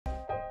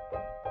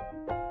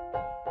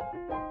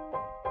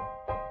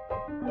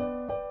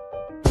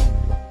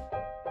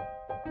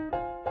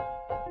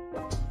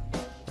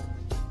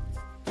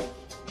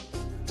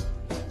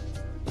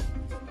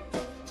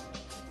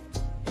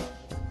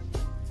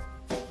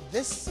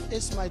This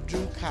is my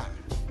dream car.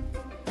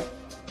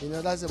 You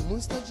know, that's a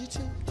Monster GT.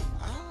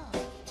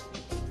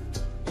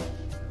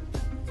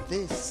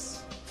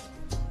 This.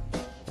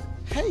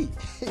 Hey,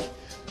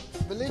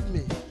 believe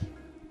me.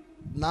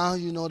 Now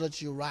you know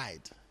that you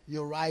ride.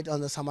 You ride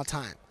on the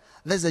summertime.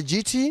 There's a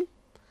GT,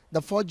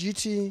 the Ford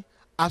GT,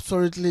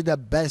 absolutely the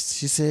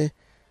best. You say,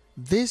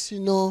 this, you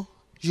know,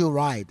 you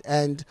ride.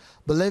 And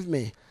believe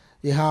me,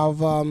 you have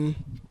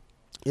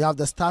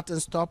the start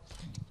and stop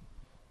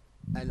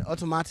and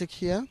automatic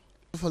here,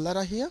 for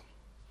leather here,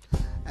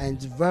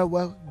 and very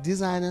well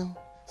designed.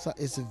 So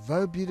it's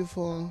very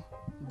beautiful,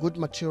 good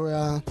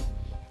material,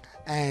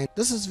 and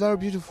this is very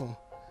beautiful.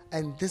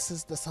 And this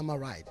is the summer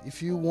ride.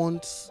 If you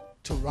want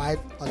to ride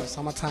on the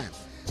summertime,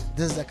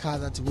 this is the car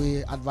that we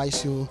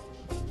advise you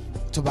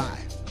to buy.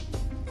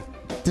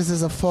 This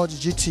is a Ford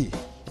GT,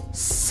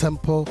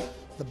 simple,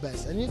 the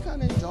best, and you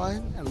can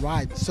enjoy and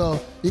ride. So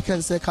you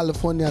can say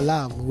California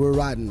love, we're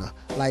riding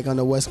like on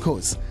the West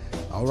Coast.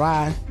 All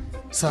right,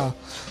 so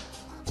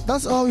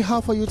that's all we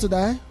have for you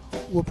today.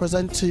 We'll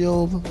present to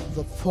you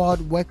the Ford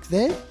work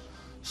there.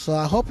 So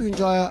I hope you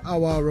enjoy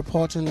our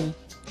reporting on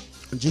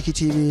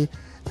GQTV,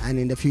 and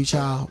in the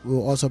future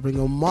we'll also bring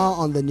you more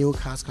on the new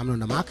cars coming on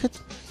the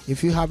market.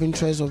 If you have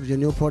interest of your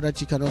new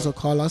product, you can also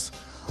call us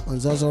on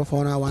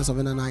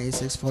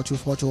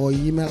 00491799864242 or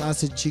email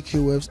us at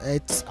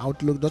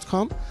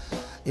gqwaves@outlook.com.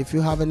 If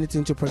you have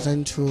anything to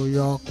present to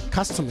your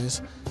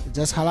customers,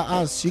 just holler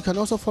us. You can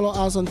also follow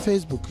us on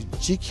Facebook,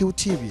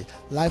 GQTV,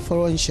 like,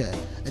 follow and share.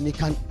 And you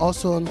can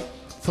also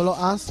follow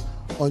us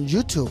on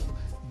YouTube,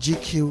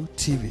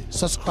 GQTV.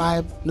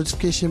 Subscribe,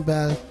 notification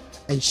bell,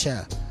 and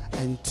share.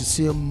 And to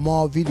see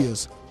more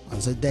videos on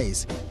the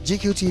days,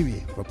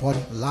 GQTV,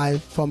 reporting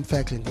live from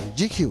Fair Clinton.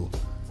 GQ,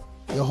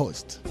 your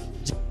host.